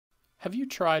Have you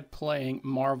tried playing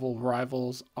Marvel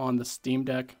Rivals on the Steam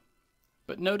Deck,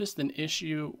 but noticed an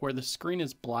issue where the screen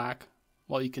is black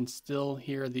while you can still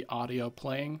hear the audio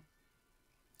playing?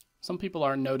 Some people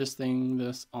are noticing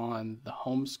this on the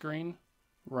home screen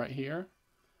right here,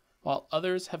 while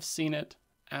others have seen it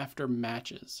after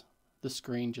matches. The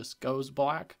screen just goes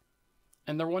black,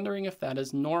 and they're wondering if that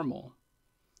is normal.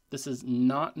 This is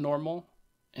not normal,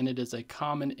 and it is a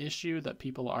common issue that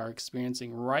people are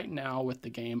experiencing right now with the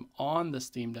game on the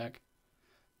Steam Deck,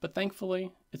 but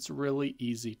thankfully it's really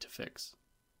easy to fix.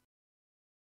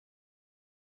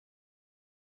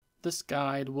 This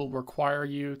guide will require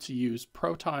you to use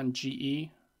Proton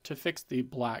GE to fix the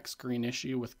black screen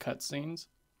issue with cutscenes.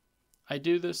 I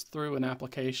do this through an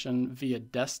application via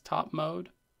desktop mode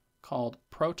called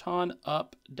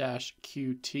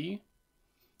ProtonUp-Qt.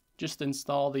 Just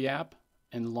install the app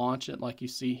and launch it like you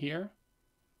see here.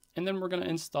 And then we're going to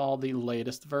install the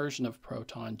latest version of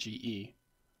Proton GE.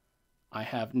 I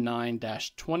have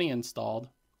 9-20 installed,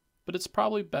 but it's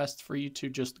probably best for you to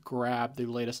just grab the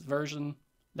latest version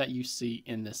that you see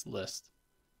in this list.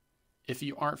 If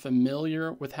you aren't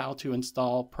familiar with how to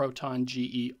install Proton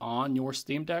GE on your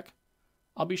Steam Deck,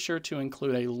 I'll be sure to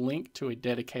include a link to a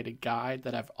dedicated guide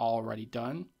that I've already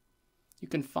done. You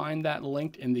can find that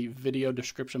linked in the video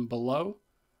description below,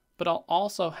 but I'll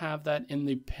also have that in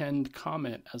the pinned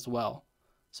comment as well,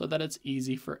 so that it's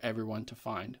easy for everyone to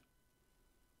find.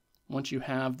 Once you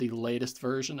have the latest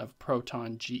version of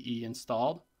Proton GE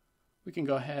installed, we can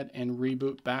go ahead and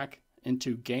reboot back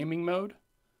into gaming mode,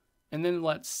 and then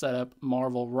let's set up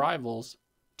Marvel Rivals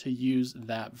to use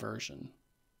that version.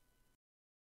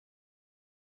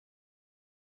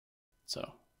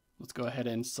 So let's go ahead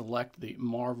and select the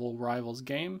Marvel Rivals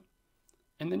game,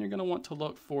 and then you're going to want to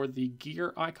look for the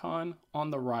gear icon on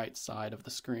the right side of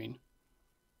the screen.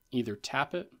 Either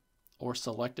tap it or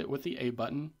select it with the A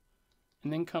button,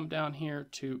 and then come down here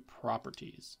to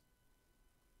Properties.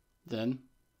 Then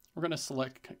we're going to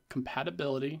select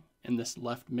Compatibility in this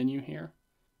left menu here,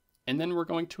 and then we're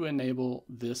going to enable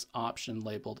this option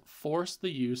labeled Force the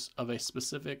use of a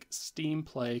specific Steam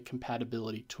Play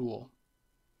compatibility tool.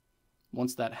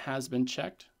 Once that has been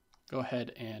checked, go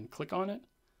ahead and click on it,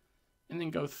 and then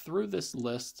go through this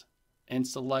list and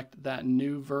select that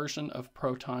new version of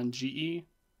Proton GE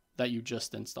that you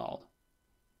just installed.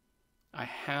 I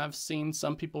have seen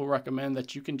some people recommend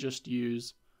that you can just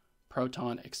use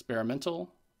Proton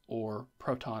Experimental or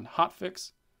Proton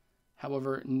Hotfix.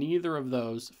 However, neither of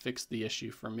those fixed the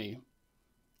issue for me.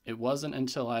 It wasn't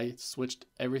until I switched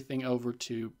everything over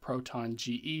to Proton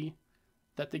GE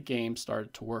that the game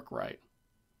started to work right.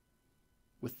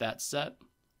 With that set,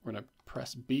 we're going to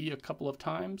press B a couple of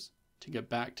times to get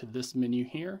back to this menu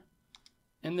here,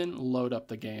 and then load up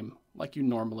the game like you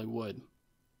normally would.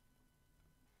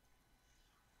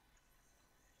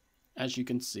 As you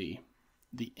can see,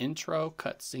 the intro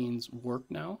cutscenes work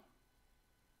now.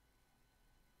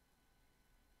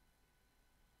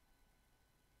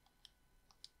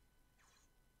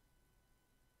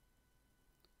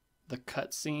 The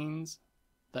cutscenes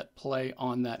that play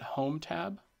on that home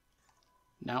tab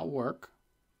now work.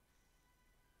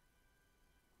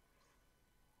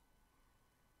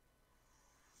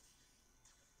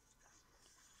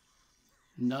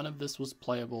 None of this was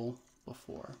playable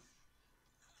before.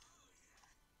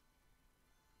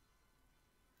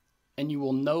 And you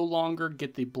will no longer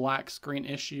get the black screen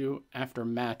issue after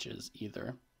matches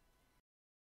either.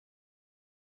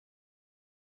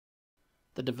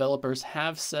 The developers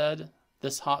have said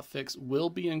this hotfix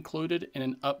will be included in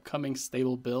an upcoming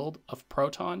stable build of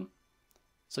Proton,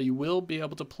 so you will be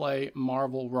able to play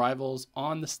Marvel Rivals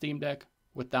on the Steam Deck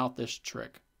without this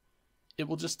trick. It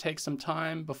will just take some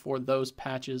time before those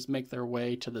patches make their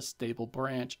way to the stable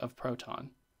branch of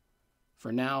Proton.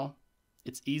 For now,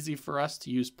 it's easy for us to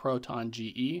use Proton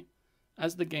GE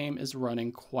as the game is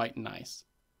running quite nice.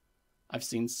 I've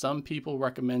seen some people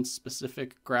recommend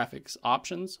specific graphics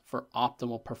options for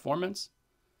optimal performance,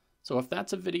 so if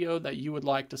that's a video that you would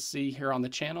like to see here on the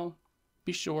channel,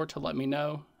 be sure to let me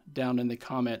know down in the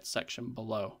comment section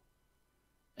below.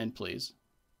 And please,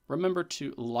 remember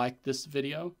to like this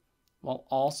video while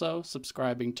also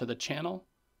subscribing to the channel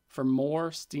for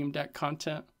more Steam Deck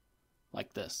content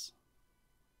like this.